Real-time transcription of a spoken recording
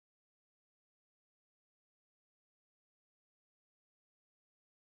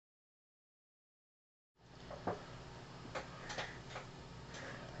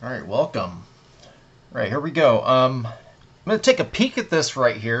All right, welcome. Right, here we go. I'm going to take a peek at this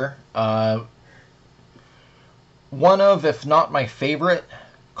right here. One of, if not my favorite,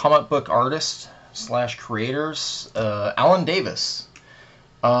 comic book artists slash creators, Alan Davis.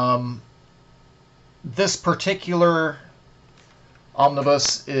 This particular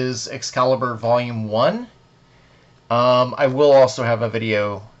omnibus is Excalibur Volume 1. I will also have a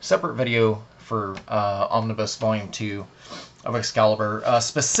video, separate video for Omnibus Volume 2 of Excalibur,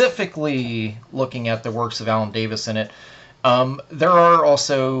 specifically looking at the works of Alan Davis in it. There are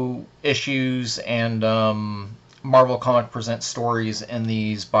also issues and Marvel Comic Presents stories in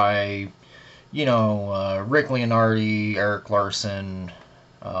these by, Rick Leonardi, Eric Larson,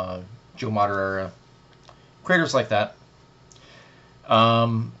 Joe Madureira, creators like that.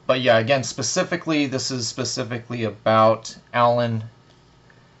 But yeah, again, specifically, this is specifically about Alan.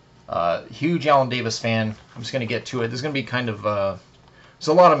 Huge Alan Davis fan. I'm just going to get to it. There's going to be kind of, there's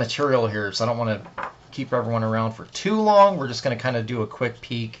a lot of material here, so I don't want to keep everyone around for too long. We're just going to kind of do a quick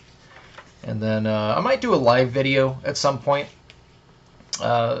peek. And then I might do a live video at some point,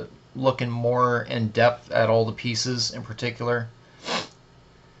 looking more in depth at all the pieces in particular.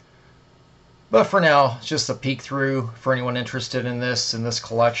 But for now, it's just a peek through for anyone interested in this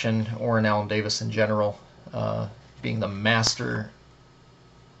collection, or in Alan Davis in general, being the master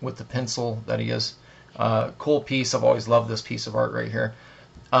with the pencil that he is. Cool piece. I've always loved this piece of art right here.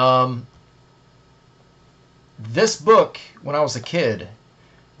 This book, when I was a kid,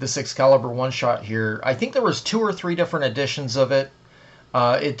 this Excalibur one-shot here, I think there was 2 or 3 different editions of it.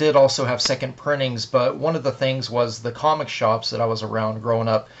 It did also have second printings, but one of the things was the comic shops that I was around growing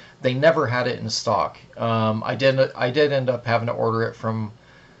up, they never had it in stock. I did end up having to order it from,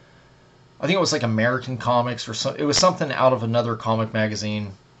 I think it was like American Comics or something. It was something out of another comic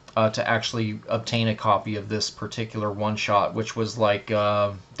magazine to actually obtain a copy of this particular one-shot, which was like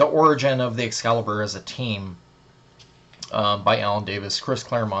the origin of the Excalibur as a team by Alan Davis. Chris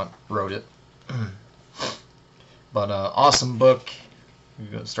Claremont wrote it. But awesome book. We're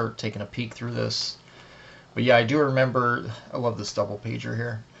going to start taking a peek through this. But yeah, I do remember, I love this double pager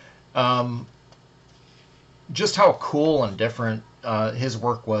here. Just how cool and different his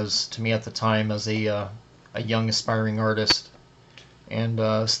work was to me at the time as a young aspiring artist,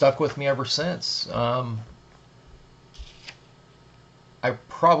 and stuck with me ever since. I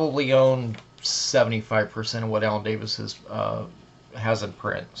probably own 75% of what Alan Davis has in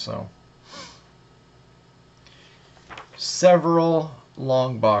print. So several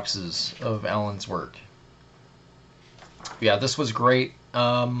long boxes of Alan's work. Yeah, this was great.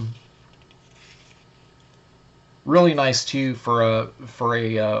 Really nice too for a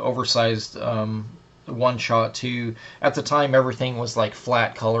oversized one shot too. At the time, everything was like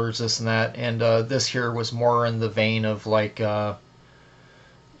flat colors, this and that, and this here was more in the vein of like Elektra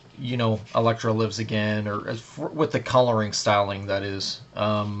Lives Again, or with the coloring styling that is.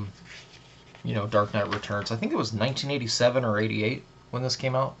 Dark Knight Returns. I think it was 1987 or 88 when this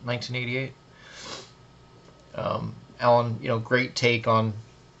came out. 1988. Alan, great take on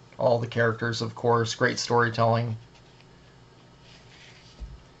all the characters, of course. Great storytelling.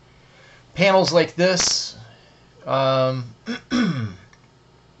 Panels like this,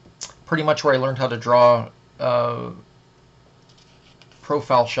 pretty much where I learned how to draw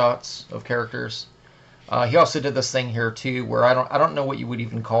profile shots of characters. He also did this thing here too, where I don't know what you would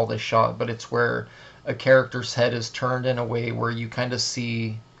even call this shot, but it's where a character's head is turned in a way where you kind of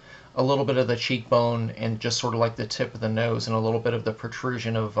see a little bit of the cheekbone and just sort of like the tip of the nose, and a little bit of the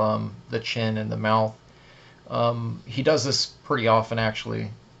protrusion of the chin and the mouth. He does this pretty often, actually,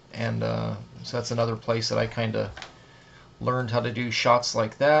 and so that's another place that I kind of learned how to do shots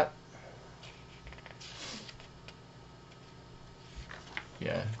like that.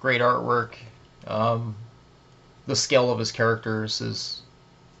 Yeah, great artwork. The scale of his characters is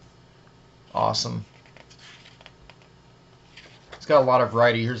awesome. It's got a lot of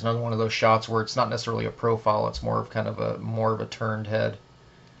variety. Here's another one of those shots where it's not necessarily a profile, it's more of a turned head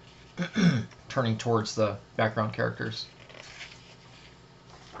turning towards the background characters.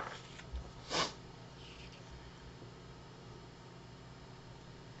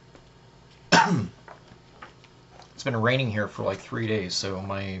 It's been raining here for like 3 days, so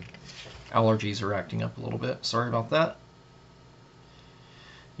my allergies are acting up a little bit. Sorry about that.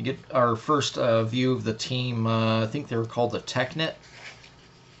 You get our first view of the team. I think they were called the TechNet.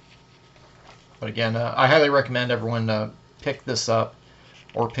 But again, I highly recommend everyone pick this up,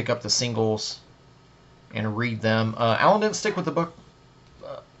 or pick up the singles and read them. Alan didn't stick with the book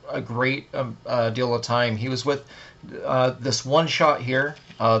a great deal of time. He was with this one shot here.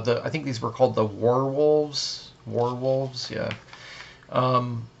 I think these were called the Warwolves. Yeah.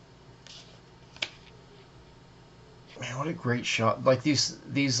 Man, what a great shot! Like these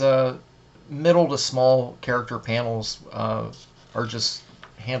middle to small character panels are just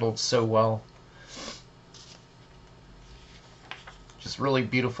handled so well. Just really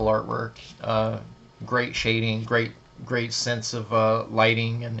beautiful artwork. Great shading. Great sense of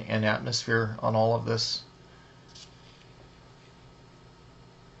lighting and atmosphere on all of this.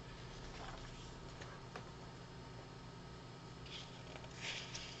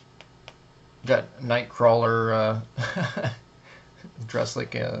 Got Nightcrawler dressed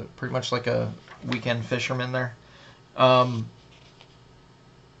like pretty much like a weekend fisherman there. Man,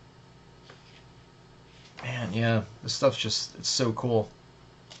 yeah, this stuff's just, it's so cool.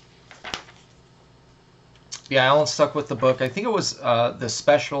 Yeah, Alan stuck with the book. I think it was the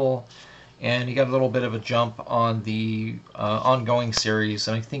special, and he got a little bit of a jump on the ongoing series,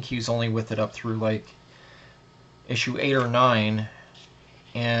 and I think he was only with it up through like issue 8 or 9.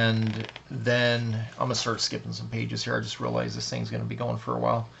 And then I'm gonna start skipping some pages here. I just realized this thing's gonna be going for a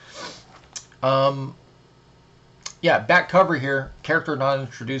while. Yeah, back cover here. Character not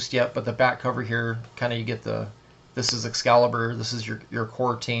introduced yet, but the back cover here, kind of you get the, this is Excalibur. This is your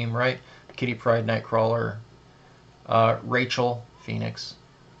core team, right? Kitty Pryde, Nightcrawler, Rachel, Phoenix,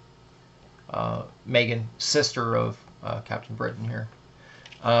 Megan, sister of Captain Britain here,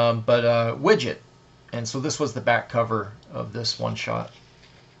 but Widget. And so this was the back cover of this one shot.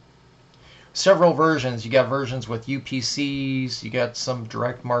 Several versions. You got versions with UPCs, you got some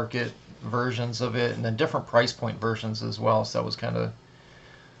direct market versions of it, and then different price point versions as well. So that was kind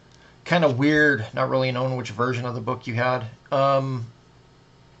of weird, not really knowing which version of the book you had. And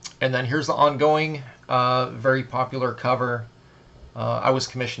then here's the ongoing, very popular cover. I was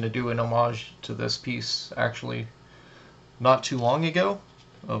commissioned to do an homage to this piece actually not too long ago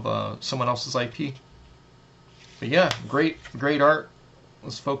of someone else's IP. But yeah, great art.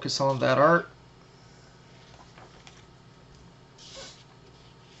 Let's focus on that art.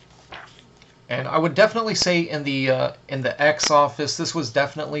 And I would definitely say in the X office, this was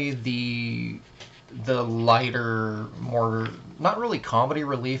definitely the lighter, more, not really comedy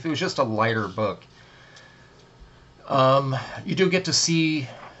relief. It was just a lighter book. You do get to see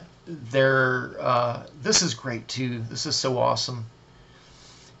their. This is great too. This is so awesome.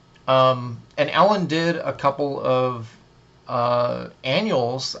 And Alan did a couple of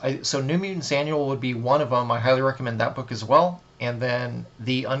annuals. So New Mutants Annual would be one of them. I highly recommend that book as well. And then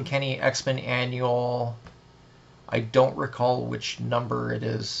the Uncanny X-Men Annual, I don't recall which number it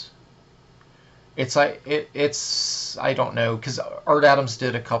is. It's I don't know, because Art Adams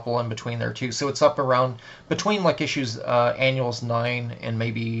did a couple in between there too. So it's up around between like issues annuals 9 and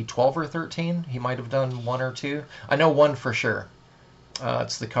maybe 12 or 13. He might have done 1 or 2. I know 1 for sure.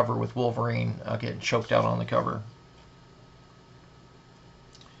 It's the cover with Wolverine getting choked out on the cover.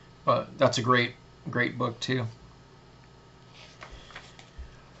 But that's a great book too.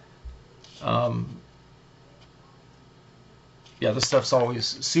 Yeah, this stuff's always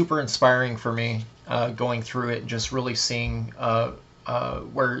super inspiring for me, going through it and just really seeing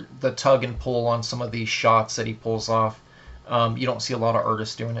where the tug and pull on some of these shots that he pulls off. You don't see a lot of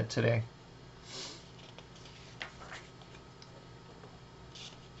artists doing it today.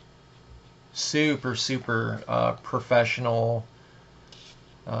 Super professional,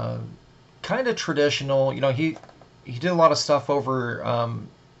 kind of traditional. You know, he did a lot of stuff over,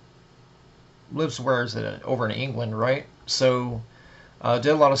 lives, where is it, over in England, right? So did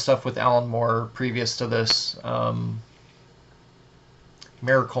a lot of stuff with Alan Moore previous to this.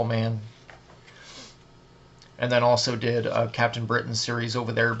 Miracle Man, and then also did Captain Britain series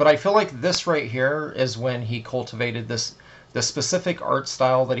over there. But I feel like this right here is when he cultivated the specific art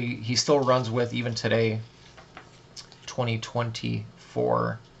style that he still runs with even today,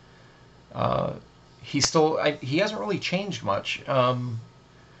 2024. He hasn't really changed much.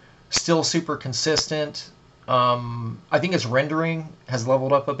 Still super consistent. I think his rendering has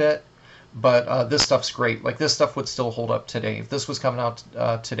leveled up a bit, but this stuff's great. Like, this stuff would still hold up today. If this was coming out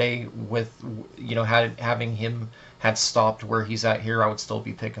today with, you know, having him had stopped where he's at here, I would still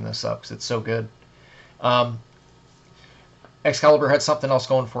be picking this up because it's so good. Excalibur had something else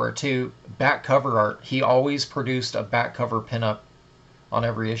going for it too. Back cover art. He always produced a back cover pinup on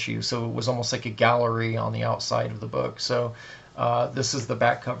every issue, so it was almost like a gallery on the outside of the book. So this is the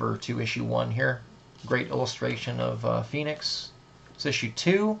back cover to issue 1 here. Great illustration of Phoenix. It's issue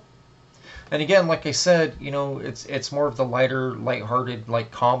 2. And again, like I said, you know, it's more of the lighter, lighthearted,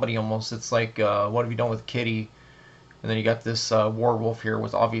 like comedy almost. It's like, what have you done with Kitty? And then you got this werewolf here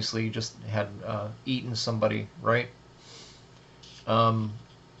with obviously just had eaten somebody, right?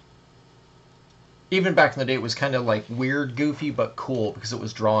 Even back in the day, it was kind of like weird, goofy, but cool because it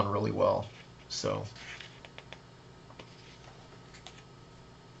was drawn really well. So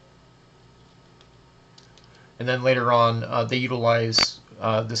And then later on, they utilize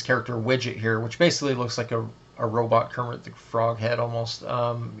this character Widget here, which basically looks like a robot Kermit the Frog head almost.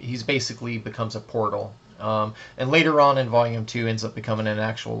 He's basically becomes a portal. And later on in Volume 2 ends up becoming an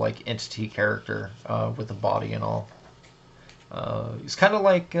actual like entity character with a body and all. He's kind of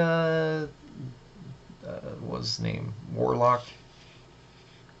like, what was his name? Warlock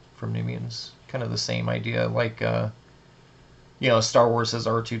from New Mutants. Kind of the same idea. Like, you know, Star Wars has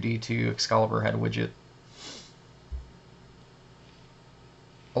R2-D2, Excalibur had Widget.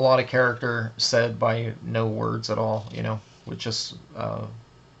 A lot of character said by no words at all, you know, with just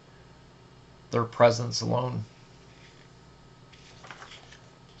their presence alone.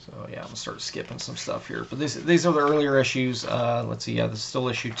 So yeah, I'm gonna start skipping some stuff here. But these are the earlier issues. Let's see, yeah, this is still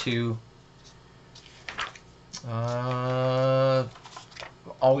issue 2.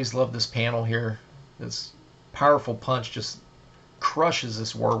 Always love this panel here. This powerful punch just crushes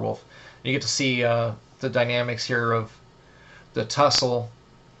this werewolf. You get to see the dynamics here of the tussle.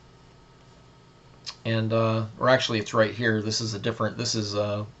 And or actually it's right here. This is a different, this is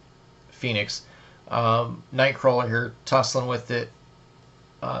Phoenix. Nightcrawler here tussling with it,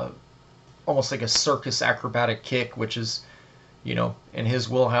 almost like a circus acrobatic kick, which is, you know, in his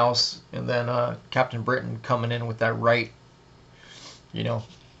wheelhouse. And then Captain Britain coming in with that right, you know.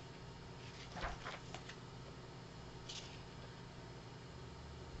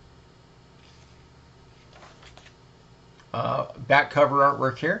 Back cover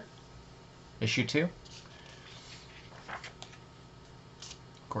artwork here. Issue 2. Of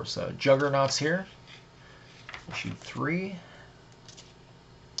course, Juggernaut's here. Issue 3.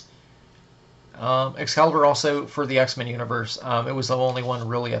 Excalibur also for the X-Men universe. It was the only one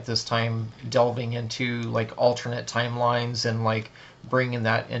really at this time delving into like alternate timelines and like bringing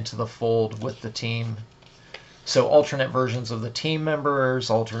that into the fold with the team. So alternate versions of the team members,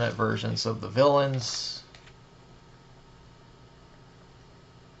 alternate versions of the villains.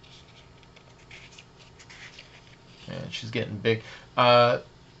 And she's getting big.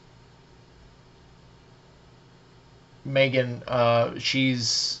 Megan,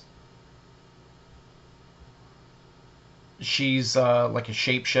 she's like a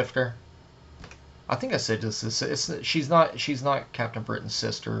shapeshifter. I think I said this. She's not Captain Britain's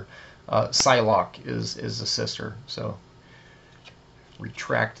sister. Psylocke is a sister. So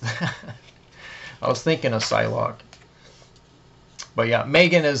retract that. I was thinking of Psylocke. But yeah,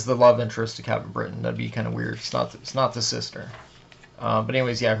 Megan is the love interest to Captain Britain. That'd be kind of weird. It's not the sister. But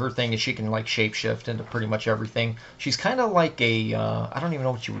anyways, yeah, her thing is she can like shapeshift into pretty much everything. She's kind of like a I don't even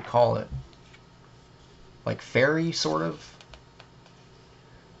know what you would call it. Like fairy, sort of.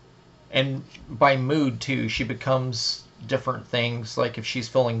 And by mood too, she becomes different things. Like if she's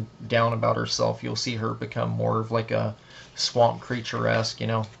feeling down about herself, you'll see her become more of like a swamp creature-esque, you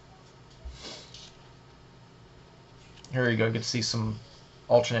know. Here you go, get to see some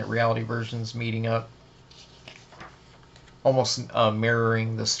alternate reality versions meeting up. Almost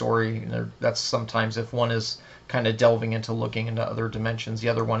mirroring the story. That's sometimes if one is kind of delving into looking into other dimensions, the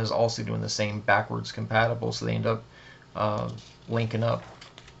other one is also doing the same backwards compatible, so they end up linking up.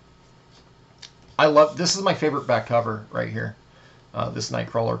 I love, this is my favorite back cover right here. This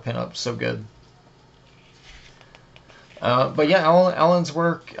Nightcrawler pinup, so good. But yeah, Alan's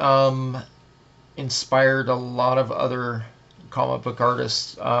work inspired a lot of other comic book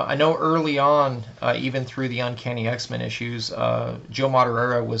artists. I know early on, even through the Uncanny X-Men issues, Joe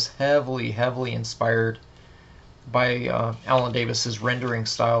Madureira was heavily inspired by Alan Davis's rendering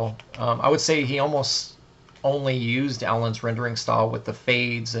style. I would say he almost only used Alan's rendering style with the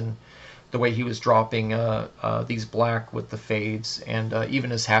fades and the way he was dropping these black with the fades, and even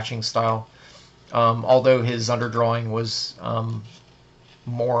his hatching style. Although his underdrawing was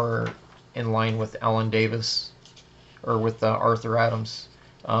more in line with Alan Davis, or with Arthur Adams.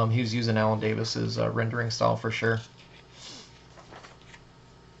 He was using Alan Davis's rendering style for sure.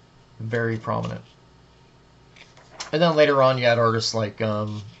 Very prominent. And then later on you had artists like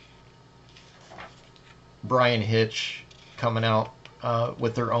Brian Hitch coming out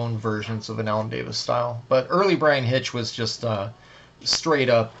with their own versions of an Alan Davis style. But early Brian Hitch was just straight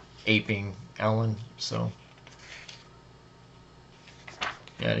up aping Alan, so...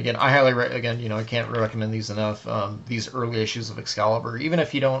 Yeah, and again, I highly I can't recommend these enough. These early issues of Excalibur, even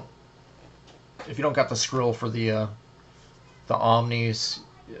if you don't got the skrill for the Omnis,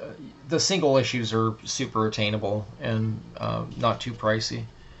 the single issues are super attainable and not too pricey.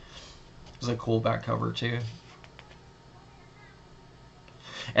 There's a cool back cover too.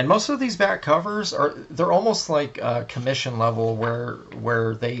 And most of these back covers they're almost like commission level,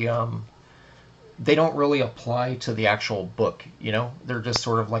 where they they don't really apply to the actual book, you know? They're just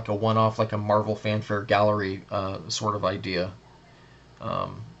sort of like a one-off, like a Marvel Fanfare Gallery sort of idea.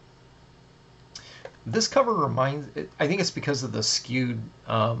 Um, this cover reminds, I think it's because of the skewed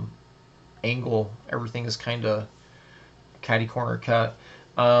angle. Everything is kind of catty corner cut.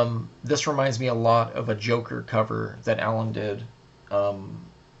 This reminds me a lot of a Joker cover that Alan did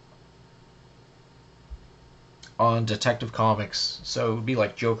on Detective Comics. So it would be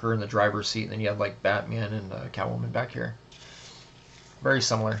like Joker in the driver's seat, and then you had like Batman and Catwoman back here. Very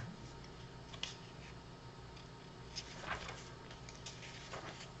similar.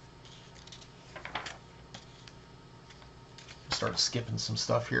 Start skipping some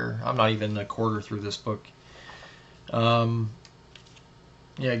stuff here. I'm not even a quarter through this book.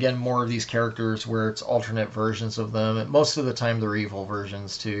 Yeah, again, more of these characters where it's alternate versions of them. And most of the time they're evil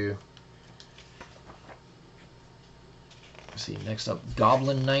versions too. Let's see, next up,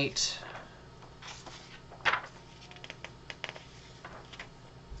 Goblin Knight.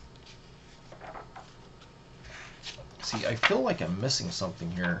 See, I feel like I'm missing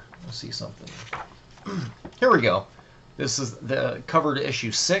something here. Let's see something. Here we go. This is the cover to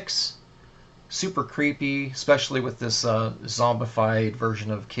issue 6. Super creepy, especially with this zombified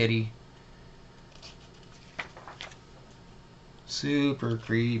version of Kitty. Super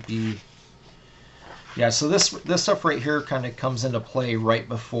creepy. Yeah, so this stuff right here kind of comes into play right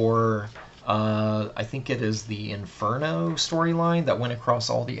before, I think it is the Inferno storyline that went across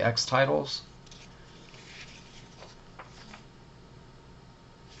all the X titles.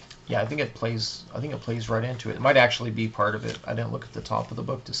 Yeah, I think it plays right into it. It might actually be part of it. I didn't look at the top of the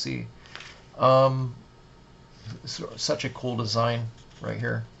book to see. Such a cool design right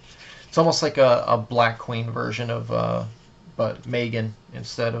here. It's almost like a Black Queen version of, but Megan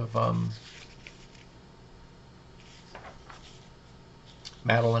instead of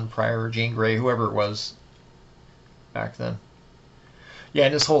Madeline Pryor or Jean Grey, whoever it was back then. Yeah,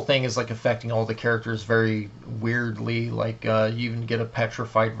 and this whole thing is like affecting all the characters very weirdly. Like you even get a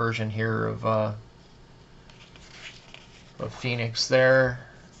petrified version here of Phoenix there.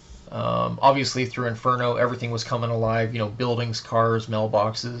 Obviously through Inferno, everything was coming alive. You know, buildings, cars,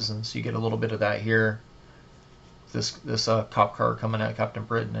 mailboxes, and so you get a little bit of that here. This cop car coming at Captain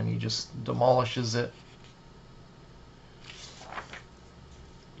Britain, and he just demolishes it.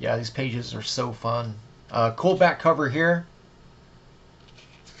 Yeah, these pages are so fun. Cool back cover here.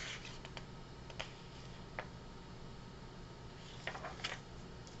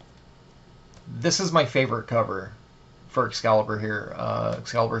 This is my favorite cover for Excalibur here.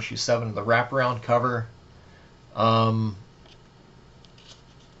 Excalibur issue 7, the wraparound cover.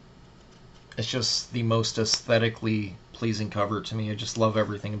 It's just the most aesthetically pleasing cover to me. I just love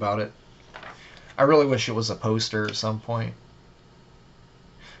everything about it. I really wish it was a poster at some point.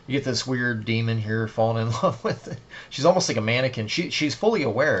 You get this weird demon here falling in love with it. She's almost like a mannequin. She's fully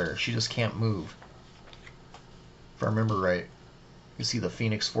aware. She just can't move. If I remember right. You see the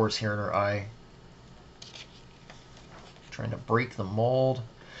Phoenix Force here in her eye. Trying to break the mold.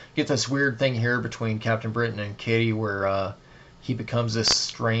 Get this weird thing here between Captain Britain and Kitty where he becomes this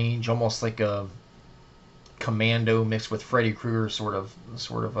strange, almost like a commando mixed with Freddy Krueger sort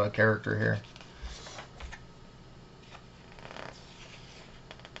of a character here.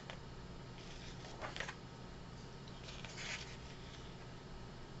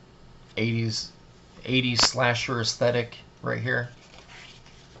 '80s slasher aesthetic right here.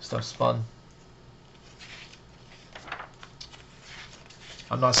 Stuff's fun.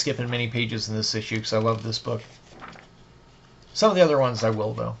 I'm not skipping many pages in this issue because I love this book. Some of the other ones I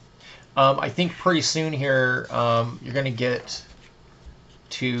will, though. I think pretty soon here you're going to get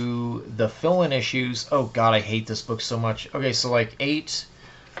to the fill-in issues. Oh, God, I hate this book so much. Okay, so like 8,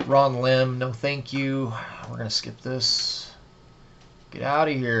 Ron Lim, no thank you. We're going to skip this. Get out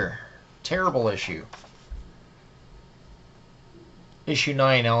of here. Terrible issue. Issue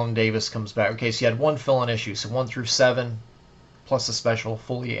 9, Alan Davis comes back. Okay, so you had one fill-in issue, so 1 through 7, plus a special,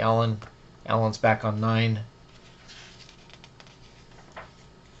 fully Alan. Alan's back on 9.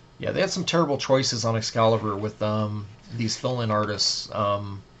 Yeah, they had some terrible choices on Excalibur with these fill-in artists.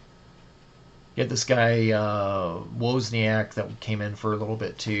 You had this guy, Wozniak, that came in for a little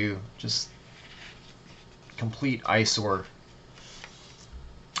bit too. Just complete eyesore.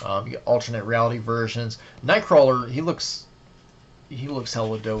 You get alternate reality versions. Nightcrawler, he looks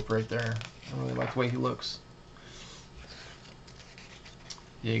hella dope right there. I really like the way he looks.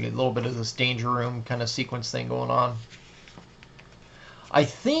 Yeah, you get a little bit of this Danger Room kind of sequence thing going on. I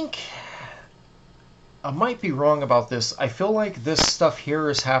think I might be wrong about this. I feel like this stuff here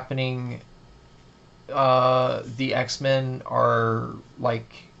is happening. The X-Men are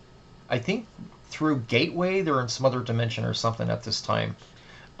like, I think through Gateway. They're in some other dimension or something at this time.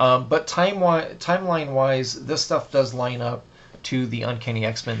 But timeline-wise, this stuff does line up to the Uncanny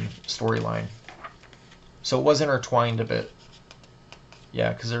X-Men storyline. So it was intertwined a bit.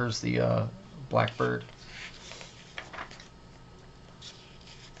 Yeah, because there's the Blackbird.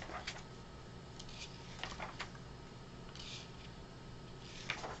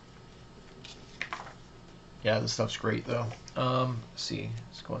 Yeah, this stuff's great, though. Let's see.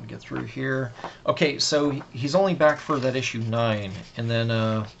 Let's go ahead and get through here. Okay, so he's only back for that issue 9. And then,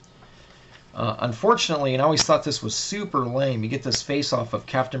 unfortunately, and I always thought this was super lame, you get this face-off of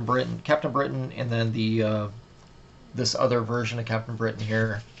Captain Britain, and then the this other version of Captain Britain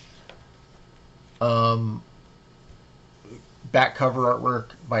here. Back cover artwork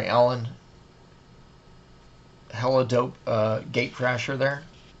by Alan. Hella dope gate crasher there.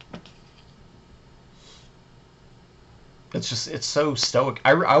 It's just, it's so stoic.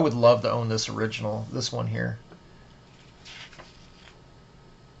 I would love to own this original, this one here.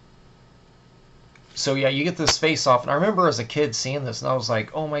 So yeah, you get this face off, and I remember as a kid seeing this, and I was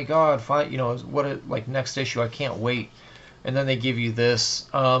like, oh my god, fine, you know, what a, like, next issue, I can't wait. And then they give you this.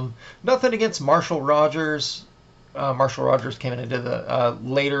 Nothing against Marshall Rogers. Marshall Rogers came in and did the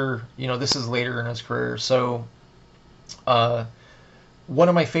later, you know, this is later in his career. So one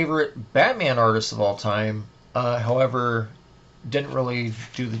of my favorite Batman artists of all time. However, didn't really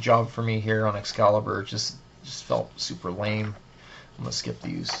do the job for me here on Excalibur. Just felt super lame. I'm gonna skip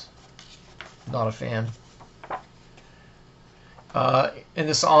these. Not a fan. In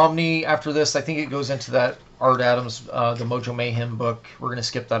this Omni, after this, I think it goes into that Art Adams, the Mojo Mayhem book. We're gonna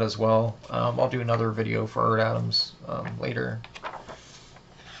skip that as well. I'll do another video for Art Adams later,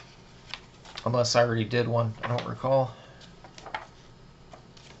 unless I already did one. I don't recall.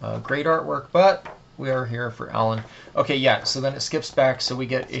 Great artwork, but we are here for Alan. Okay, yeah, so then it skips back, so we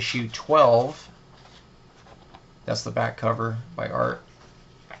get issue 12. That's the back cover by Art.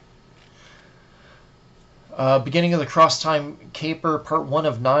 Beginning of the Cross-Time Caper, part 1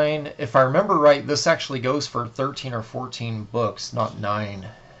 of 9. If I remember right, this actually goes for 13 or 14 books, not 9.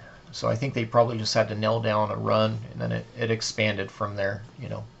 So I think they probably just had to nail down a run, and then it expanded from there, you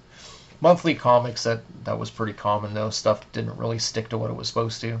know. Monthly comics, that was pretty common, though. Stuff didn't really stick to what it was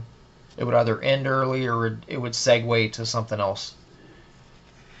supposed to. It would either end early or it would segue to something else.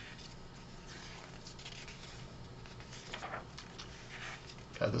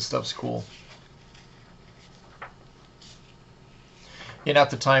 Yeah, this stuff's cool. And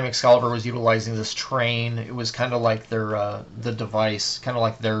at the time, Excalibur was utilizing this train. It was kind of like their the device, kind of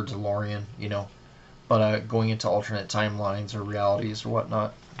like their DeLorean, you know, but going into alternate timelines or realities or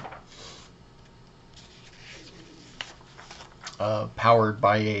whatnot. Powered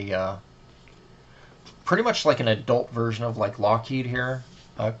by a pretty much like an adult version of like Lockheed here.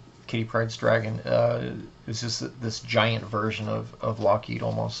 Kitty Pryde's dragon. It's just this giant version of Lockheed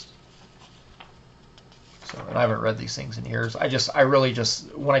almost. So, and I haven't read these things in years. I really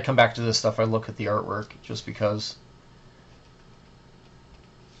just, when I come back to this stuff, I look at the artwork just because.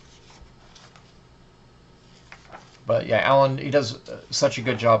 But yeah, Alan, he does such a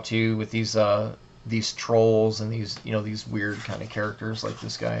good job too with these trolls and these, you know, these weird kind of characters like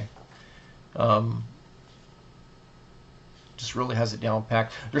this guy. Just really has it down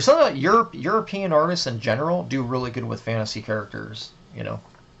packed. There's some European artists in general do really good with fantasy characters, you know.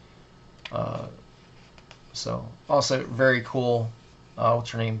 So also very cool.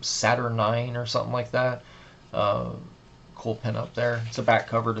 What's her name? Saturn 9 or something like that. Cool pin up there. It's a back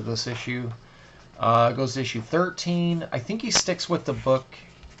cover to this issue. It goes to issue 13. I think he sticks with the book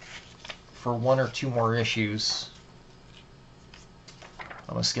for 1 or 2 more issues.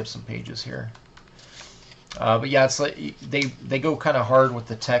 I'm gonna skip some pages here. But yeah, it's like they go kind of hard with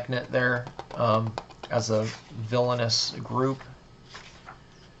the Technet there as a villainous group.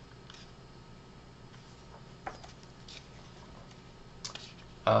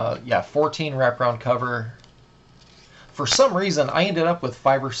 Yeah, 14 wraparound cover. For some reason, I ended up with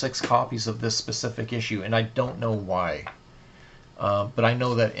 5 or 6 copies of this specific issue, and I don't know why. But I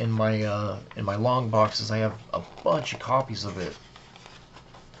know that in my long boxes, I have a bunch of copies of it.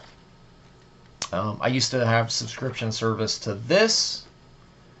 I used to have subscription service to this,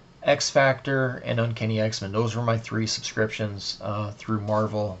 X Factor, and Uncanny X-Men. Those were my 3 subscriptions through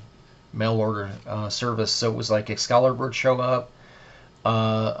Marvel mail order service. So it was like Excalibur would show up,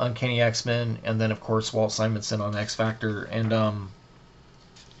 Uncanny X-Men, and then of course Walt Simonson on X Factor. And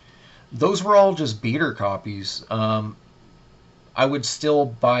those were all just beater copies. I would still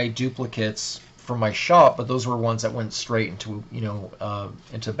buy duplicates from my shop, but those were ones that went straight into, you know,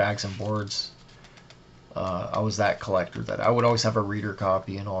 into bags and boards. I was that collector that I would always have a reader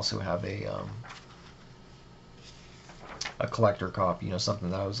copy and also have a a collector copy, you know, something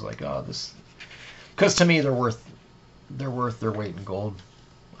that I was like, oh, this, because to me they're worth their weight in gold.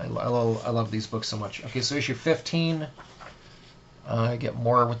 I love these books so much. Okay, so issue 15. I get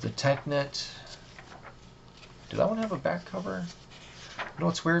more with the Technet. Did that one have a back cover? You know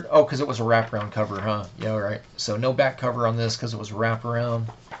what's weird? Oh, because it was a wraparound cover, huh? Yeah, all right. So no back cover on this because it was wraparound.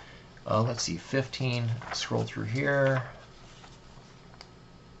 Let's see, 15. Scroll through here.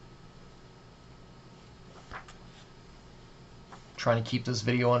 Trying to keep this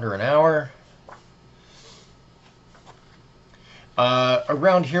video under an hour.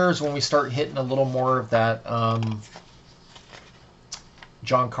 Around here is when we start hitting a little more of that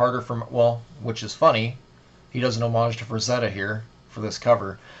John Carter from, well, which is funny. He does an homage to Frazetta here for this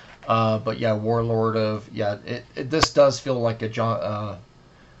cover. But yeah, Warlord of, yeah, this does feel like a John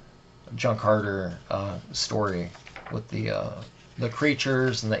Carter story with the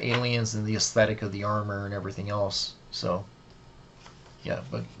creatures and the aliens and the aesthetic of the armor and everything else. So yeah,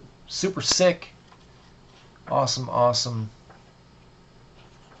 but super sick. Awesome, awesome.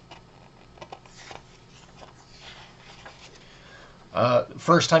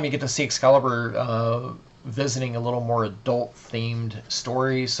 First time you get to see Excalibur visiting a little more adult-themed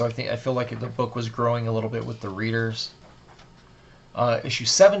stories, so I feel like the book was growing a little bit with the readers. Issue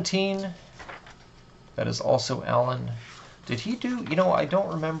 17. That is also Alan. Did he do? You know, I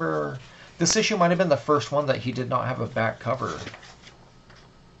don't remember. This issue might have been the first one that he did not have a back cover.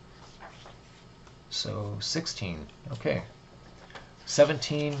 So 16. Okay.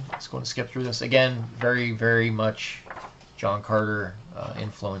 17. Let's go and skip through this again. Very, very much John Carter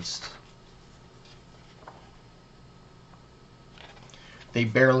influenced. They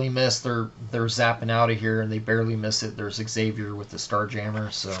barely miss. They're zapping out of here, and they barely miss it. There's Xavier with the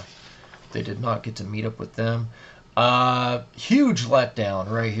Starjammer, so they did not get to meet up with them. Huge letdown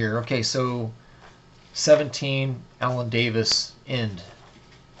right here. Okay, so 17, Alan Davis, end.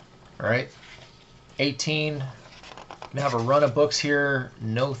 All right. 18, gonna have a run of books here.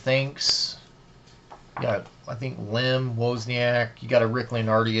 No thanks. You got, I think, Lim, Wozniak. You got a Rick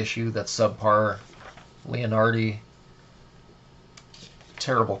Leonardi issue that's subpar. Leonardi.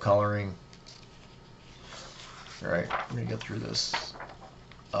 Terrible coloring. All right, we're gonna get through this.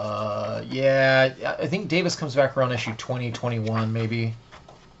 Yeah, I think Davis comes back around issue 20, 21, maybe.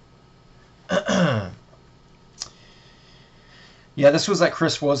 Yeah, this was that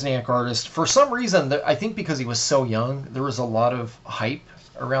Chris Wozniak artist. For some reason, I think because he was so young, there was a lot of hype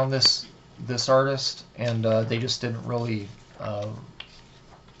around this artist, and they just didn't really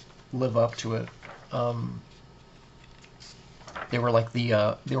live up to it. They were like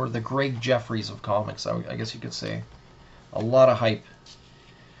they were the Greg Jeffries of comics, I guess you could say. A lot of hype.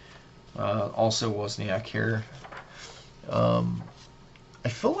 Also Wozniak here. I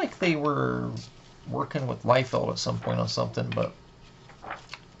feel like they were working with Liefeld at some point on something, but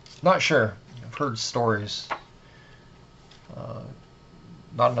not sure. I've heard stories.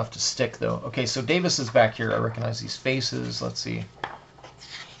 Not enough to stick, though. Okay, so Davis is back here. I recognize these faces. Let's see.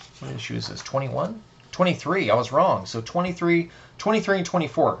 What issue is this? 21? 23. I was wrong. So 23 and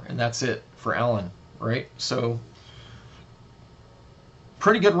 24, and that's it for Alan, right? So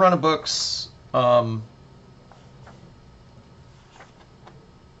pretty good run of books.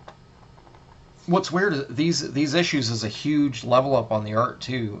 What's weird is these issues is a huge level up on the art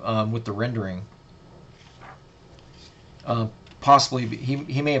too, with the rendering. Possibly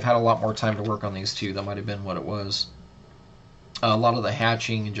he may have had a lot more time to work on these too. That might have been what it was. A lot of the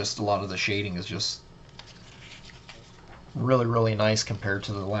hatching and just a lot of the shading is just really, really nice compared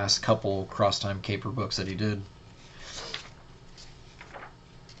to the last couple Cross-Time Caper books that he did.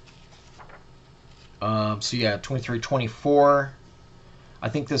 So yeah, 23, 24. I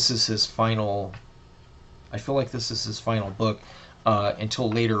think this is his final. I feel like this is his final book until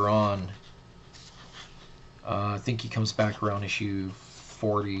later on. I think he comes back around issue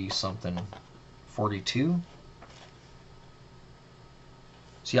 40 something, 42.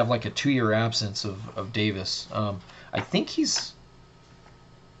 So you have like a 2-year absence of Davis. I think this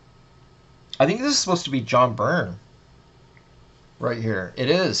is supposed to be John Byrne. Right here. It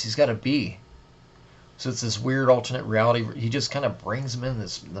is. He's got a B. So it's this weird alternate reality. He just kind of brings him in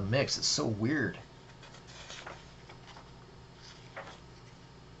the mix. It's so weird.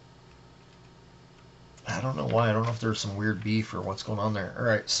 I don't know why. I don't know if there's some weird beef or what's going on there. All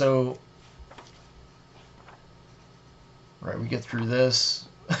right, so we get through this.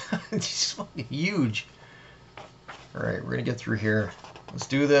 It's fucking huge. All right, we're gonna get through here. Let's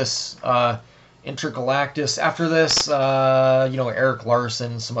do this. Intergalactus. After this, you know, Eric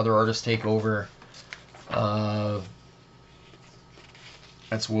Larson, some other artists take over.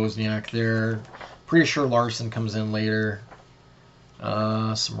 That's Wozniak there. Pretty sure Larson comes in later.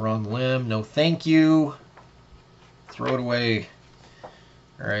 Some Ron Lim. No thank you. Throw it away.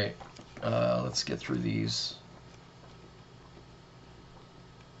 All right. Let's get through these.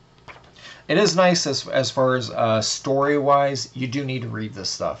 It is nice as far as story-wise. You do need to read this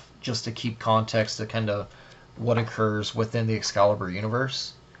stuff just to keep context to kind of what occurs within the Excalibur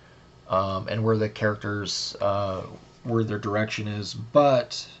universe, and where the characters, where their direction is.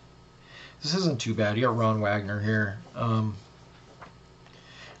 But this isn't too bad. You got Ron Wagner here.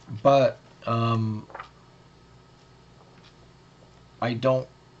 But I don't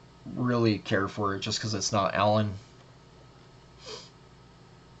really care for it just because it's not Alan.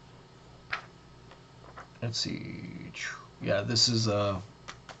 Let's see. Yeah, this is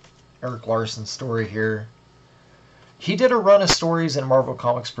Eric Larson's story here. He did a run of stories in Marvel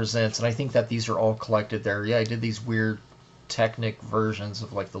Comics Presents, and I think that these are all collected there. Yeah, he did these weird Technic versions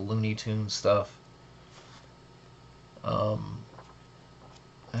of like the Looney Tunes stuff.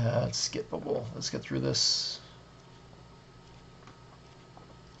 It's skippable. Let's get through this.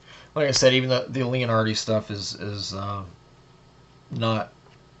 Like I said, even the Leonardi stuff is not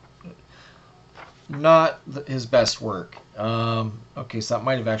his best work. Okay, so that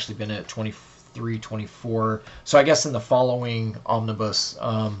might have actually been at 23, 24. So I guess in the following omnibus,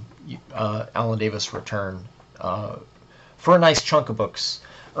 Alan Davis returned for a nice chunk of books.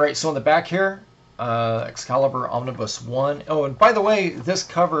 All right, so on the back here, Excalibur Omnibus 1. Oh, and by the way, this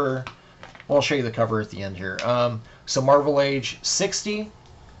cover, well, I'll show you the cover at the end here. So Marvel Age 60,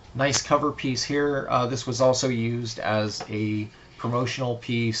 nice cover piece here. This was also used as a promotional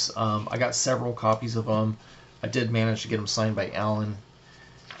piece. I got several copies of them. I did manage to get them signed by Alan.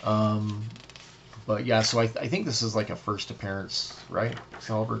 But yeah, so I think this is like a first appearance, right?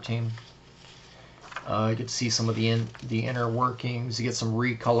 Excalibur team. You get to see some of the inner workings. You get some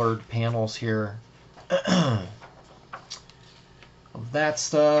recolored panels here of that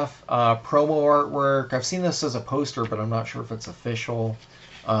stuff. Promo artwork. I've seen this as a poster, but I'm not sure if it's official.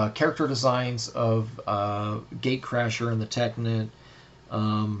 Character designs of Gatecrasher and the Technet.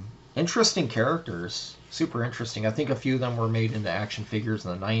 Interesting characters. Super interesting. I think a few of them were made into action figures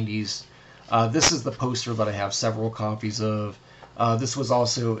in the 90s. This is the poster that I have several copies of. This was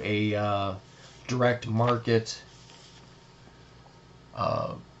also a direct market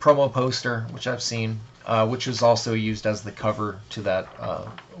promo poster, which I've seen, which was also used as the cover to that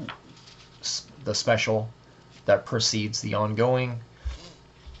the special that precedes the ongoing.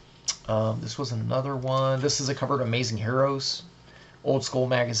 This was another one. This is a cover to Amazing Heroes, Old School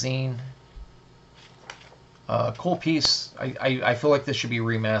magazine. Cool piece. I feel like this should be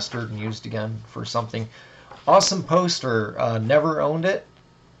remastered and used again for something. Awesome poster. Never owned it.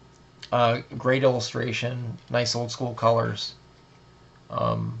 Great illustration. Nice old school colors.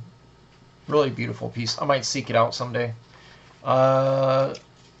 Really beautiful piece. I might seek it out someday.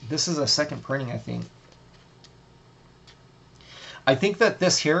 This is a second printing, I think. I think that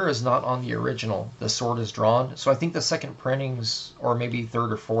this here is not on the original. The Sword is Drawn. So I think the second printings, or maybe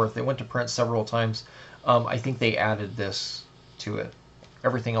third or fourth, they went to print several times. I think they added this to it.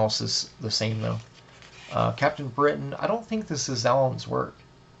 Everything else is the same, though. Captain Britain. I don't think this is Alan's work.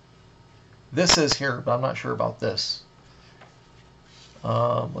 This is here, but I'm not sure about this.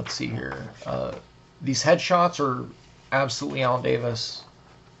 Let's see here. These headshots are absolutely Alan Davis.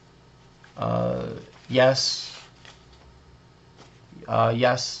 Yes.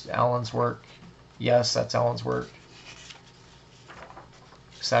 Yes, Alan's work. Yes, that's Alan's work.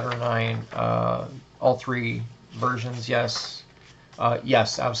 Saturnine, all three versions, yes.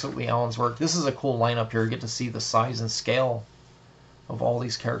 Yes, absolutely Alan's work. This is a cool lineup here. You get to see the size and scale of all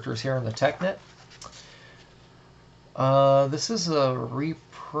these characters here in the Technet. This is a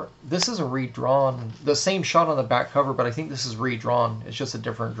redrawn, the same shot on the back cover, but I think this is redrawn. It's just a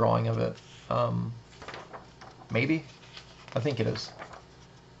different drawing of it. Maybe? I think it is.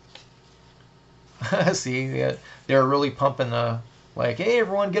 See, they're really pumping like, hey,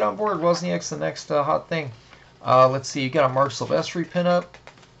 everyone, get on board. Wozniak's the next hot thing. Let's see. You got a Mark Silvestri pinup.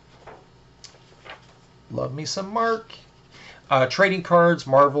 Love me some Mark. Trading cards,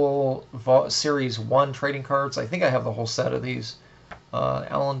 Marvel Series 1 trading cards. I think I have the whole set of these.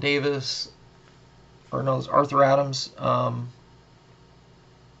 Alan Davis. Or no, it's Arthur Adams.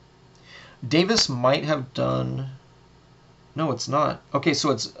 Davis might have done... No, it's not. Okay,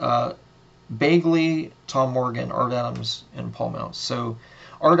 so it's Bagley, Tom Morgan, Art Adams, and Paul Mounts. So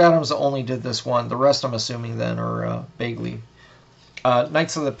Art Adams only did this one. The rest, I'm assuming, then, are Bagley.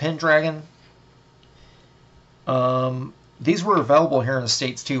 Knights of the Pendragon. These were available here in the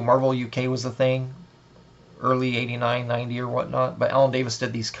States, too. Marvel UK was a thing. Early 89, 90 or whatnot. But Alan Davis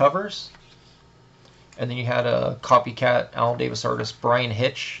did these covers. And then you had a copycat Alan Davis artist, Brian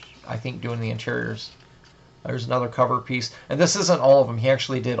Hitch, I think, doing the interiors. There's another cover piece. And this isn't all of them. He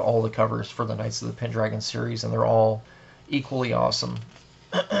actually did all the covers for the Knights of the Pendragon series, and they're all equally awesome.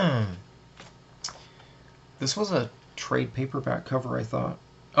 This was a trade paperback cover, I thought.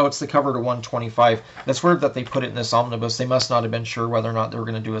 Oh, it's the cover to 125. That's weird that they put it in this omnibus. They must not have been sure whether or not they were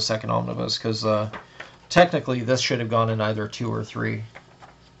going to do a second omnibus, because technically this should have gone in either 2 or 3,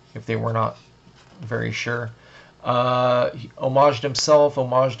 if they were not very sure. He homaged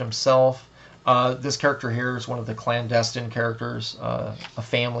himself. This character here is one of the clandestine characters, a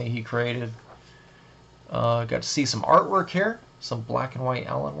family he created. Got to see some artwork here, some black and white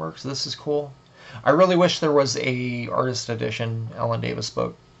Allen works. This is cool. I really wish there was a artist edition Alan Davis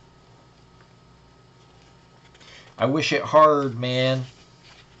book. I wish it hard, man.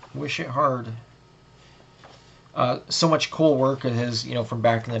 Wish it hard. So much cool work of his, you know, from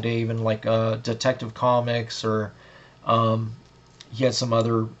back in the day, even like Detective Comics, or he had some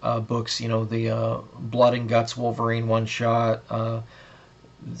other books, you know, the Blood and Guts Wolverine one-shot,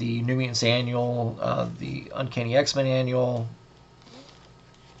 the New Mutants Annual, the Uncanny X-Men Annual.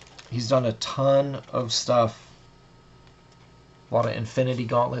 He's done a ton of stuff. A lot of Infinity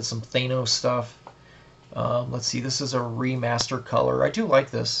Gauntlet, some Thanos stuff. Let's see, this is a remaster color. I do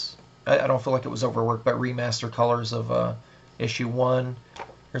like this. I don't feel like it was overworked, but remaster colors of issue 1.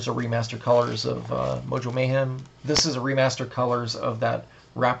 Here's a remaster colors of Mojo Mayhem. This is a remaster colors of that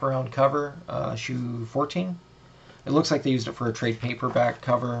wraparound cover, issue 14. It looks like they used it for a trade paperback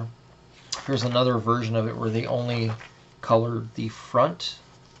cover. Here's another version of it where they only colored the front.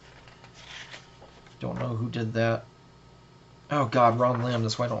 Don't know who did that. Oh God, Ron Lim.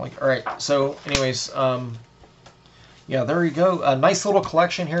 That's why I don't like it. All right. So, anyways, yeah, there you go. A nice little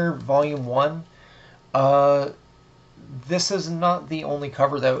collection here, Volume 1. This is not the only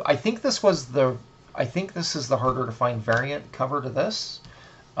cover though. I think this is the harder to find variant cover to this.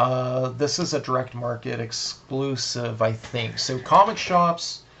 This is a direct market exclusive, I think. So comic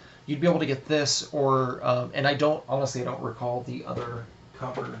shops, you'd be able to get this, or and I don't recall the other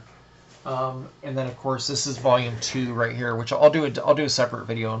cover. And then of course this is Volume 2 right here, which I'll do a separate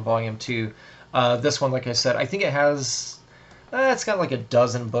video on Volume 2. This one, like I said, I think it has it's got like a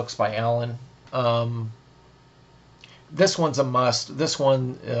dozen books by Alan. This one's a must. This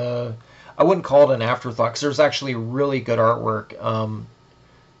one I wouldn't call it an afterthought, because there's actually really good artwork.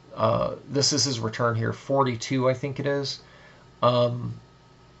 This is his return here, 42 I think it is,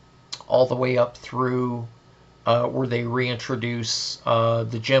 all the way up through where they reintroduce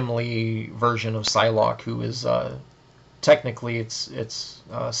the Jim Lee version of Psylocke, who is technically it's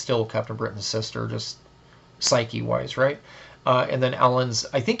still Captain Britain's sister, just psyche-wise, right? And then Alan's,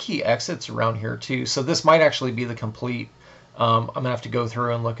 I think he exits around here too, so this might actually be the complete. I'm gonna have to go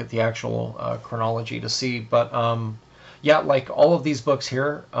through and look at the actual chronology to see, but yeah, like all of these books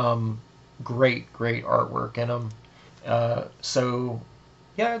here, great artwork in them. So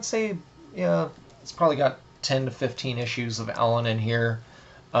yeah, I'd say, yeah, it's probably got 10 to 15 issues of Alan in here,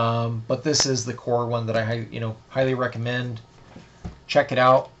 but this is the core one that I highly recommend. Check it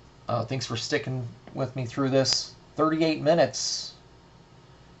out. Thanks for sticking with me through this. 38 minutes.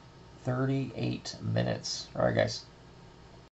 38 minutes. All right, guys.